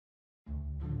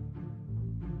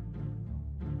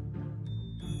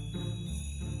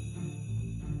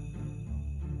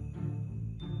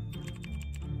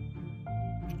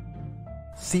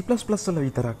වල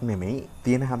විතරක් නෙමෙයි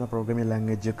තියෙන හැම ප්‍රෝග්‍රෑමින්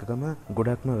ලැන්ග්වේජ් එකකම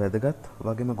ගොඩක්ම වැදගත්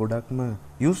වගේම ගොඩක්ම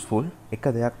යූස්ෆුල්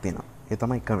එක දෙයක් තියෙනවා. ඒ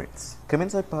තමයි කමෙන්ට්ස්.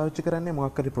 කමෙන්ට්ස් අපි පාවිච්චි කරන්නේ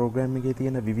මොකක් හරි ප්‍රෝග්‍රෑම් එකේ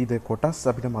තියෙන විවිධ කොටස්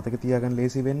අපිට මතක තියාගන්න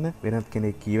ලේසි වෙන්න, වෙනත්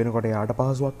කෙනෙක් කියවෙනකොට යාට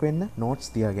පහසුවක් වෙන්න, නෝට්ස්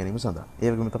තියා ගැනීම සඳහා.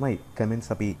 ඒ වගේම තමයි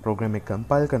කමෙන්ට්ස් අපි ප්‍රෝග්‍රෑම් එක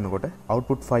කම්පයිල් කරනකොට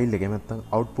අවුට්පුට් ෆයිල් එකේ නැත්නම්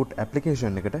අවුට්පුට්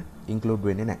ඇප්ලිකේෂන් එකට ඉන්ක්ලූඩ්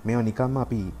වෙන්නේ නැහැ. මේවා නිකම්ම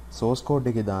අපි සෝස්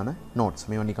කෝඩ් එකේ දාන නෝට්ස්.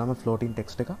 මේවා නිකම්ම ෆ්ලෝටින්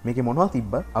ටෙක්ස්ට් එක. මේකේ මොනවා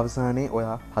තිබ්බත් අවසානයේ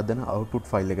ඔයා හදන අවුට්පුට්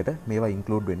ෆයිල් එකට මේවා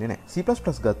ඉන්ක්ලූඩ් වෙන්නේ නැහැ.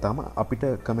 C++ ගත්තාම අපිට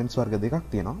කමෙන්ට්ස් වර්ග දෙකක්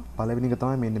තියෙනවා. පළවෙනි එක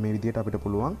තමයි මෙන්න මේ විදිහට අපිට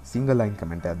පුළුවන් සිංගල් ලයින්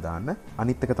කමෙන්ට් එකක් දාන්න.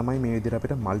 අනිත් එක තමයි මේ විදිහට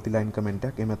අපිට මල්ටි ලයින් කමෙන්ට්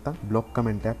එකක් එහෙම නැත්නම් බ්ලොක්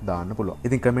කමෙන්ට් එකක් දාන්න පුළුවන්.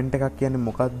 ඉතින් කමෙන්ට් එකක් කියන්නේ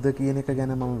මොකක්ද කියන එක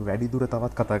ගැන මම වැඩි දුර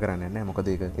තවත් කතා කරන්නේ නැහැ.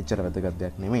 මොකද ඒක එච්චර වැදගත්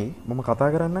දෙයක් නෙමෙයි. මම කතා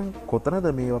කරන්නම් කොතනද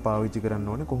මේවා පාවිච්චි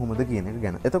කරන්න ඕනේ කොහොමද කියන එක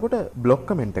ගැන. එතකොට බ්ලොක්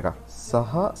කමෙන්ට් එකක්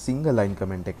සහ සිංගල් ලයින්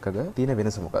කමෙන්ට් එකක තියෙන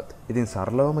වෙනස මොකක්ද? ඉතින්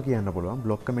සරලවම කියන්න පුළුවන්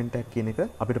බ්ලොක් කමෙන්ට් එකක් කියන එක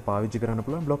අපිට පාවිච්චි කරන්න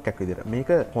පුළුවන් බ්ලොක් එකක් විදිහට.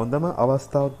 මේක හොඳම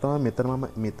අවස්ථාවක් තමයි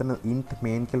මෙතන int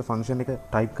main කියලා ෆන්ක්ෂන් එක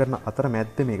ටයිප් කරන අතර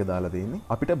මැද්දේ මේක දාලා තියෙන්නේ.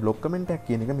 අපිට බ්ලොක් කමෙන්ට් එකක්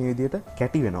කියන එක මේ විදිහට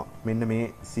කැටි වෙනවා. මෙන්න මේ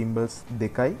සිම්බල්ස්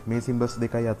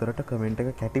දෙකයි අතරට කමෙන්ට් එක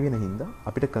කැටි වෙන හින්දා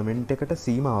අපිට කමෙන්ට් එකට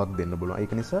සීමාවක් දෙන්න පුළුවන්.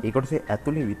 ඒක නිසා ඒ කොටසේ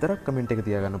ඇතුලේ විතරක් කමෙන්ට් එක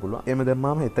තියාගන්න පුළුවන්. එහෙම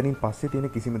දැම්මාම එතනින් පස්සේ තියෙන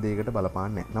කිසිම දෙයකට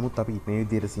බලපාන්නේ නැහැ. නමුත් අපි මේ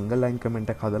විදිහට සිංගල් ලයින්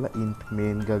කමෙන්ට් එකක් හදලා int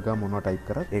main ගගා මොනවා ටයිප්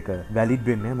කරත් ඒක වැලිඩ්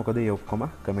වෙන්නේ නැහැ. මොකද ඒ ඔක්කොම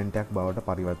කමෙන්ට් එකක් බවට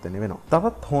පරිවර්තනය වෙනවා.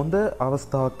 තවත් හොඳ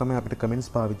අවස්ථාවක් තමයි අපිට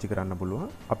කමෙන්ට්ස් පාවිච්චි කරන්න පුළුවන්.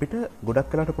 අපිට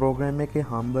ගොඩක් වෙලාට ප්‍රෝග්‍රෑම් එකේ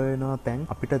හම්බ වෙනවා තැන්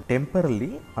අපිට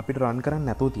ටෙම්පරලි අපිට රන් කරන්න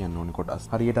නැතුව තියන්න ඕනේ කොටස්.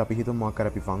 හරියට අපි හිතමු මොකක් හරි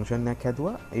අපි ෆන්ක්ෂන් එකක්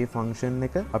හැදුවා. ඒ ෆන්ක්ෂන්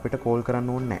එක අපිට කෝල් කරන්න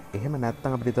ඕනේ නැහැ. එහෙම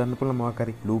නැත්නම් අපිට හිතන්න පුළුවන් මොකක්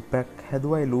හරි ලූප් එකක්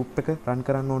හැදුවා. ඒ ලූප් එක රන්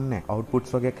කරන්න ඕනේ නැහැ.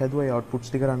 අවුට්පුට්ස් වගේක් හැදුවා. ඒ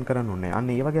අවුට්පුට්ස් ටික රන් කරන්න ඕනේ නැහැ. අන්න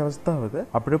ඒ වගේ අවස්ථාවක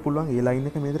අපිට පුළුවන් ඒ ලයින්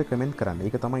එක මේ විදිහට කමෙන්ට් කරන්න.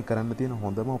 ඒක තමයි කරන්න තියෙන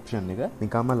හොඳම ඔප්ෂන් එක.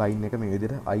 නිකම්ම ලයින් එක මේ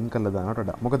විදිහට අයින් කරලා දානට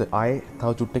වඩා. මොකද ආයේ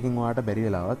තව චුට්ටකින් ඔයාලට බැරි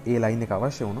වෙලාවත් ඒ ලයින් එක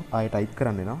අවශ්‍ය වුණොත් ආයේ ටයිප්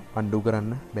කරන්න වෙනවා. අන්ඩු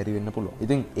කරන්න බැරි වෙන්න පුළුවන්.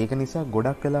 ඉතින් ඒක නිසා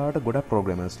ගොඩක් වෙලාවට ගොඩක්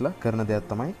ප්‍රෝග්‍රෑමර්ස්ලා කරන දෙයක්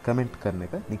තමයි කමෙන්ට් කරන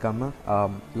එක. නිකම්ම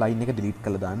ලයින් එක ඩිලීට්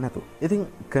කරලා දාන්න නැතුව. ඉතින්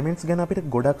කමෙන්ට්ස් ගැන අපිට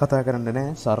ගොඩක් කතා කරන්න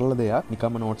නැහැ. සරල දෙයක්.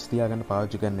 නිකම්ම නෝට්ස් තියාගන්න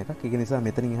පාවිච්චි කරන එකක්. ඒක නිසා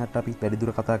මෙතනින් එහාට අපි වැඩි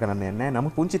දුර කතා කරන්න යන්නේ නැහැ.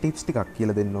 නමුත් පුංචි ටිප්ස් ටිකක්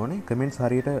කියලා දෙන්න ඕනේ. කමෙන්ට්ස්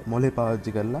හරියට මොලේ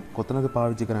පාවිච්චි කරලා කොතනද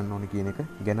පාවිච්චි කරන්න ඕනේ කියන එක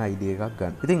ගැන අයිඩියා එකක්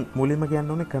ගන්න. ඉතින් මුලින්ම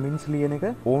කියන්න ඕනේ කමෙන්ට්ස් ලියන එක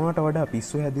ඕනකට වඩා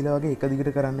පිස්සු හැදිලා වගේ එක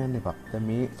දිගට කරන්න යන්න එපා. දැන්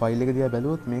මේ ෆයිල් එක දිහා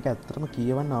බැලුවොත් මේක ඇත්තටම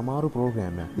කියවන්න අමාරු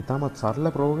ප්‍රෝග්‍රෑම් එකක්. ඉතාමත්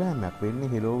සරල ප්‍රෝග්‍රෑම් එකක්.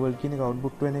 වෙන්නේ hello world කියන එක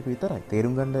අවුට්පුට් වෙන එක විතරයි.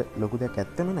 තේරුම් ගන්න ලොකු දෙයක්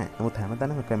ඇත්තම නැහැ. නමුත්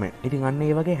හැමතැනම කමෙන්ට්. ඉතින් අන්න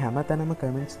ඒ වගේ හැමතැනම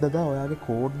කමෙන්ට්ස් දාලා ඔයාගේ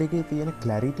කෝඩ් එකේ තියෙන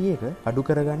ක්ලැරිටි එක අඩු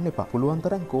කරගන්න එපා. පුළුවන්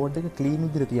තරම් කෝඩ් එක ක්ලීන්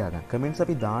විදිහට තියාගන්න. කමෙන්ට්ස්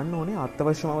අපි දාන්න ඕනේ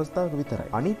අත්‍යවශ්‍යම අවස්ථාවක විතරයි.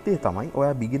 අනිත් දේ තමයි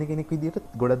ඔයා බිගිනර් කෙනෙක්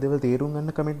විදිහට ගොඩක් දේවල් තේරුම්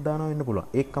ගන්න කමෙන්ට් දානවා වෙන්න පුළුවන්.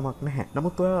 ඒක කමක් නැහැ.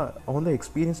 නමුත් ඔයා හොඳ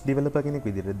එක්ස්පීරියන්ස් ඩෙවලොපර් කෙනෙක්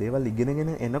විදිහට දේවල්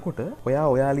ඉගෙනගෙන එනකොට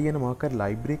ඔයා ලියන මොකක් හරි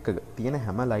ලයිබ්‍රරි එකක තියෙන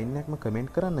හැම ලයින් එකක්ම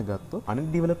කමෙන්ට් කරන්න ගත්තොත් අනිත්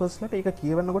ඩෙවලොපර්ස්ලාට ඒක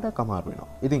කියවන්න ගොඩක් අමාරු වෙනවා.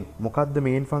 ඉතින් මොකද්ද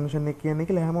මේන් ෆන්ක්ෂන් එක කියන්නේ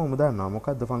කියලා හැමෝම දන්නවා.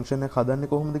 මොකද්ද ෆන්ක්ෂන් එක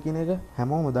හදන්නේ කොහොමද කියන එක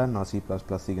හැමෝම දන්නවා C++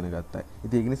 ඉගෙන ගත්තා.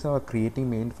 ඉතින් ඒක නිසා creating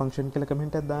main function කියලා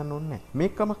කමෙන්ට් එකක් දාන්න ඕනේ නැහැ.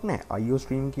 මේක කමක් නැහැ.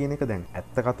 IOStream කියන එක දැන්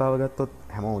ඇත්ත කතාව ගත්තොත්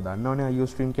හැමෝම දන්නවනේ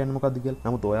IOStream කියන්නේ මොකද්ද කියලා.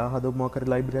 නමුත් ඔයා හදපු මොකක්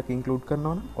හරි ලයිබ්‍රරි එකක් ඉන්ක්ලූඩ්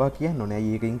කරනවා නම් ඔයා කියන්න ඕනේ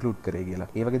ඇයි ඒක ඉන්ක්ලූඩ් කරේ කියලා.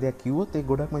 ඒ වගේ දෙයක් කිව්වොත් ඒක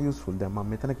ගොඩක්ම යූස්ෆුල්. දැන්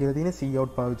මම මෙතන කියලා තියෙන්නේ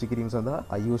cout පාවිච්චි කිරීම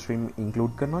සඳහා IOStream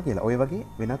ඉන්ක්ලූඩ් කරනවා කියලා. ඔය වගේ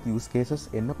වෙනත් use cases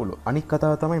එන්න පුළුවන්. අනිත්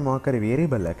කතාව තමයි මොකක් හරි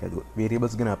variable එකක් හැදුවොත්.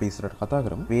 variables ගැන අපි ඉස්සරහට කතා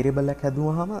කරමු. variable එකක්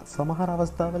හැදුවාම සමහර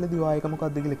අවස්ථාවලදී ඔයා ඒක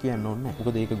මොකද්ද කියලා කියන්න ඕනේ නැහැ.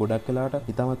 මොකද ඒක ගොඩක්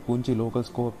වෙලාවට ඉතාමත් පුංචි local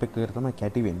scope එකකට තමයි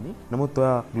කැටි වෙන්නේ. නමුත්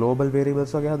ඔයා global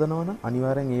variables වගේ හදනවා නම්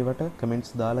අනිවාර්යෙන් ඒවට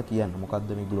comments දාලා කියන්න.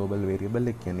 මොකද්ද මේ global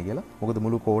variable එක කියන්නේ කියලා. මොකද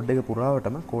මුළු code එක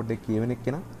පුරාවටම code එක කියවෙන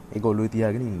එක්කෙනා ඒක ඔළුවේ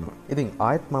තියාගෙන ඉන්නවා. ඉතින්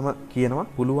ආයෙත් මම කියනවා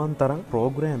පුළුවන් තරම්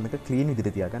program එක clean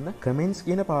විදිහට තියාගන්න. comments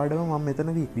කියන පාඩම මම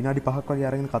මෙතනදී විනාඩි 5ක් වගේ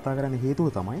අරගෙන කතා කරන්න හේතුව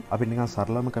තමයි අපි නිකන්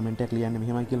සරලම comment එකක් ලියන්නේ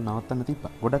මෙහෙමයි කියලා නවත්තන්න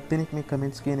තිබ්බා. ගොඩක් දෙනෙක් මේ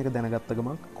comments කියන එක දැනගත්ත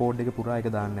ගමන් code එක පුරා එක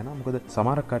දාන්න යනවා. මොකද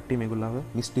සමහර කට්ටිය මේගොල්ලන්ව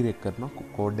misdirect කරනවා.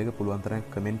 code එක පුළුවන් තරම්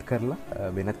comment කරලා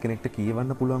වෙනත් කෙනෙක්ට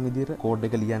කියවන්න පුළුවන් විදිහට code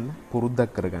එක ලියන්න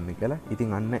පුරුද්දක් කරගන්න කියලා.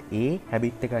 ඉතින් අන්න ඒ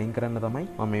habit එක අයින් කරන්න තමයි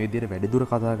මම මේ විදිහට වැඩිදුර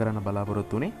කතා කරන්න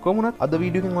බලාපොරොත්තු වෙන්නේ. කොහොම වුණත් අද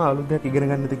වීඩියෝ එකෙන් ඔයාලා අලුත් දෙයක් ඉගෙන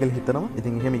ගන්නද කියලා හිතනවා.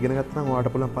 ඉතින් එහෙම ඉගෙන ගත්තා නම්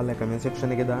ඔයාලට පුළුවන් පල්ලෙහා comment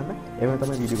section එකේ දාන්න. එහෙම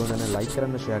තමයි වීඩියෝ එක ගන්න like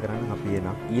කරන්න share කරන්න. අපි එන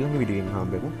ඊළඟ වීඩියෝ එකෙන්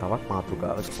හම්බෙමු. තවත්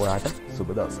මාතෘකාවක්. ඔයාට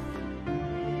සුබ දවසක්.